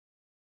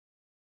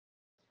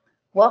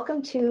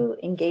Welcome to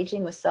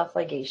Engaging with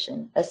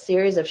Self-Ligation, a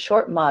series of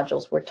short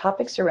modules where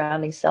topics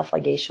surrounding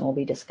self-ligation will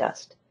be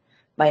discussed.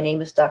 My name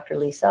is Dr.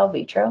 Lisa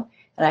Alvitro,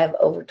 and I have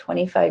over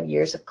 25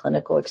 years of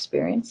clinical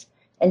experience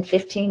and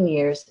 15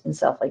 years in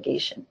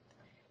self-ligation.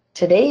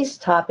 Today's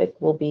topic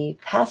will be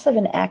passive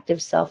and active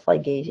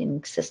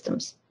self-ligating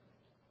systems.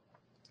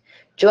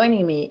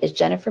 Joining me is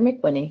Jennifer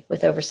McWhinney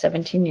with over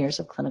 17 years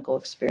of clinical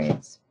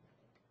experience.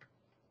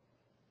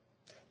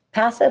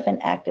 Passive and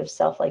active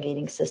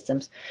self-ligating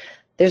systems.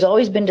 There's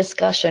always been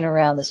discussion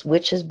around this,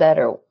 which is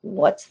better,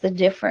 what's the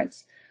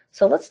difference?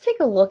 So let's take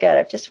a look at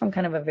it just from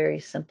kind of a very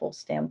simple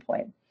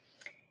standpoint.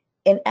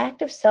 In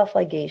active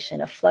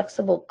self-ligation, a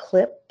flexible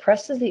clip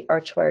presses the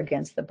arch wire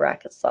against the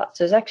bracket slot.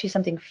 So there's actually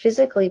something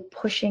physically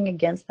pushing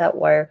against that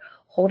wire,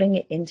 holding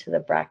it into the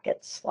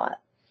bracket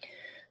slot.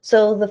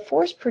 So the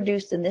force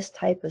produced in this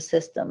type of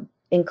system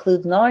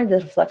includes not only the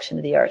deflection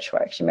of the arch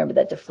wire. Remember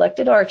that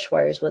deflected arch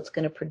wire is what's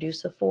going to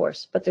produce a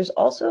force, but there's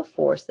also a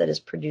force that is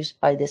produced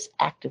by this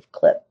active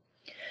clip.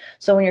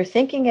 So when you're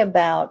thinking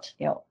about,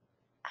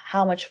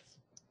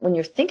 when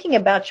you're thinking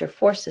about your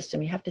force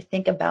system, you have to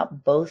think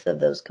about both of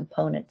those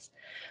components.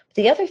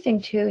 The other thing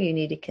too you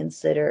need to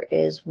consider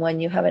is when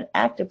you have an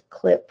active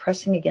clip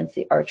pressing against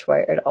the arch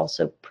wire, it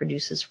also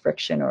produces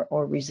friction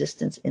or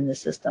resistance in the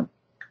system.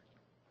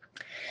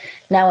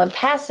 Now in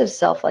passive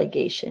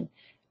self-ligation,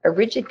 a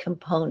rigid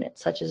component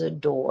such as a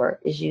door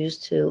is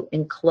used to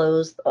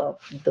enclose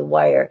the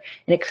wire,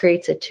 and it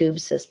creates a tube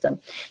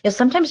system.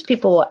 Sometimes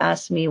people will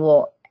ask me,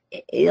 well,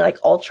 like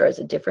Ultra, is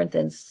it different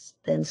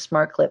than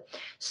Smart Clip?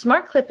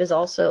 Smart Clip is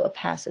also a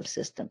passive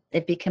system.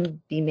 It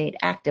can be made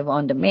active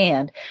on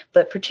demand,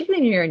 but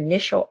particularly in your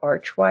initial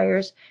arch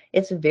wires,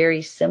 it's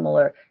very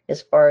similar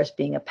as far as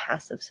being a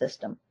passive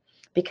system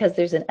because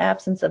there's an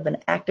absence of an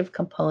active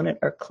component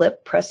or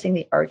clip pressing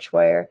the arch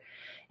wire.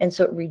 And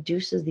so it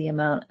reduces the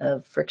amount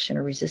of friction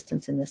or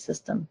resistance in the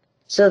system.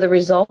 So the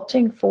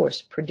resulting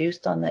force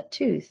produced on that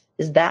tooth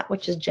is that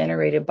which is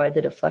generated by the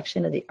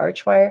deflection of the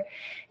arch wire.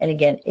 And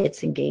again,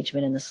 it's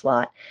engagement in the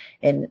slot.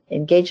 And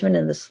engagement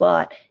in the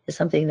slot is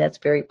something that's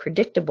very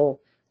predictable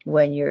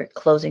when you're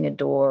closing a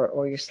door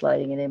or you're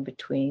sliding it in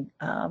between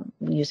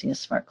using a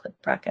smart clip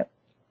bracket.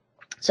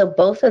 So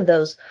both of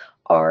those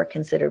are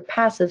considered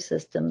passive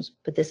systems,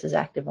 but this is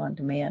active on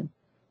demand.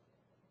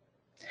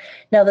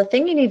 Now, the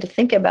thing you need to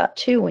think about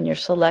too when you're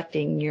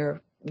selecting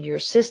your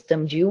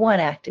system, do you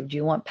want active, do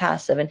you want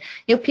passive? And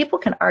people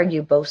can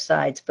argue both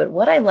sides, but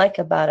what I like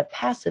about a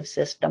passive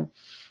system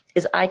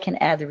is I can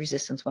add the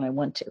resistance when I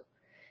want to.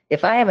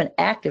 If I have an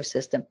active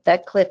system,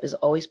 that clip is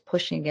always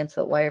pushing against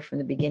the wire from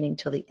the beginning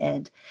till the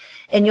end.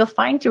 And you'll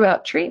find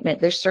throughout treatment,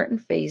 there's certain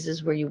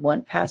phases where you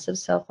want passive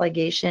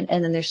self-ligation,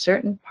 and then there's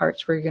certain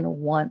parts where you're going to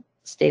want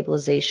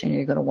stabilization,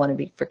 you're going to want to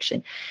be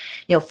friction.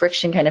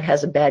 Friction kind of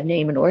has a bad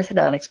name in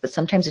orthodontics, but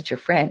sometimes it's your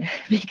friend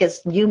because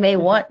you may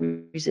want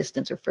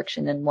resistance or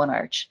friction in one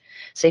arch.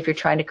 Say if you're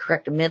trying to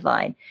correct a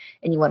midline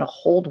and you want to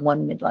hold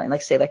one midline,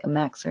 like say like a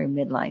maxillary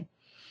midline.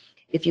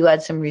 If you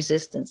add some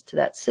resistance to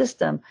that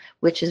system,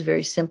 which is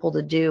very simple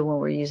to do when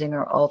we're using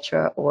our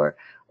Ultra or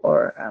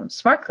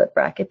Smart Clip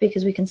bracket,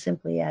 because we can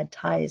simply add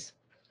ties.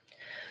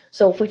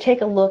 So if we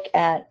take a look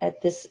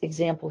at this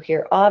example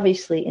here,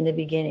 obviously in the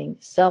beginning,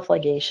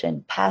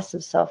 self-ligation,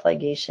 passive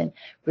self-ligation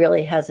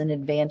really has an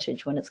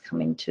advantage when it's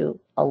coming to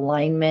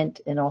alignment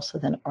and also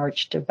then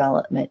arch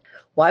development.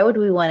 Why would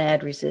we want to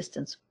add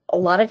resistance? A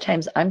lot of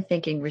times I'm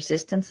thinking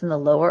resistance in the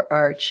lower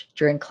arch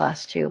during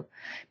class 2,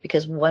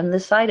 because one of the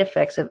side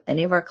effects of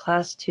any of our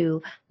class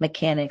 2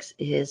 mechanics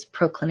is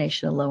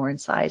proclination of lower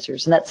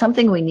incisors. And that's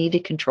something we need to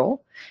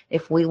control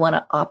if we want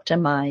to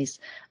optimize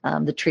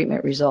the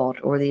treatment result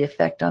or the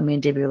effect on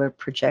mandibular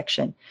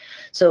projection.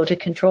 So to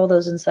control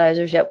those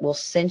incisors, yet we'll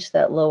cinch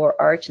that lower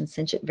arch and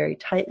cinch it very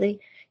tightly.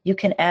 You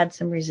can add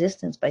some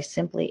resistance by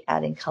simply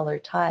adding color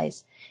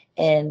ties.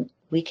 And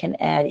we can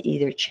add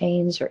either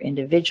chains or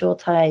individual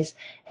ties.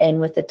 And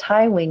with the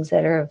tie wings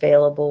that are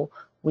available,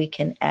 we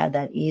can add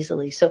that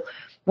easily. So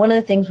one of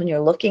the things when you're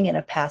looking at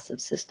a passive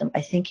system,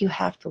 I think you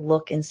have to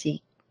look and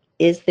see,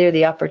 is there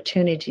the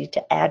opportunity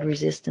to add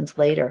resistance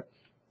later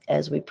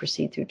as we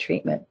proceed through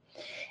treatment?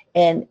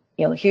 And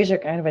here's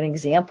kind of an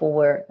example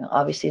where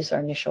obviously it's our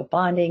initial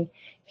bonding.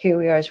 Here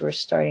we are as we're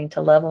starting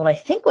to level. And I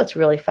think what's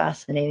really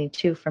fascinating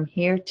too, from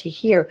here to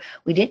here,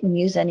 we didn't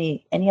use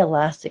any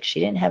elastics.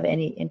 She didn't have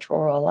any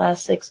intraoral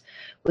elastics.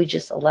 We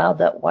just allowed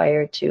that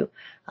wire to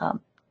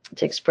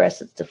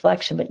express its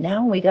deflection. But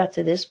now when we got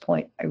to this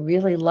point, I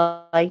really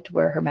liked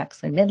where her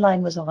maxillary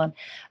midline was on.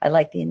 I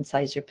liked the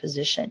incisor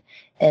position.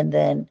 And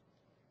then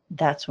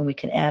that's when we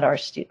can add our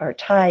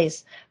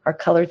ties, our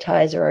color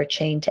ties or our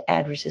chain to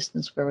add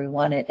resistance where we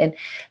want it. And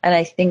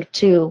I think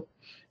too,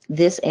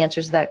 this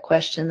answers that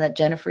question that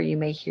Jennifer, you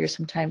may hear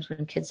sometimes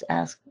when kids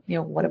ask,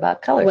 what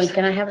about colors? When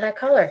can I have that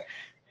color?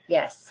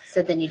 Yes.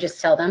 So then you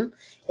just tell them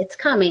it's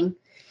coming.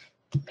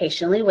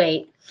 Patiently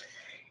wait.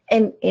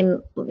 And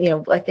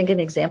I think an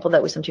example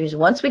that we sometimes use,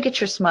 once we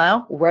get your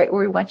smile right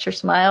where we want your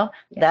smile,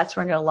 that's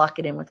when we're going to lock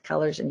it in with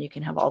colors, and you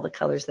can have all the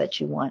colors that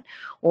you want.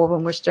 Or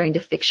when we're starting to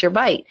fix your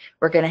bite,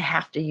 we're going to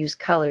have to use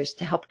colors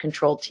to help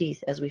control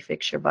teeth as we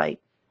fix your bite.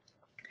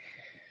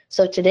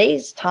 So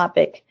today's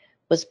topic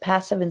was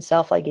passive and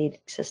self-ligating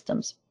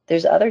systems.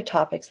 There's other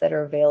topics that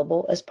are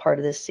available as part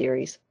of this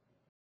series.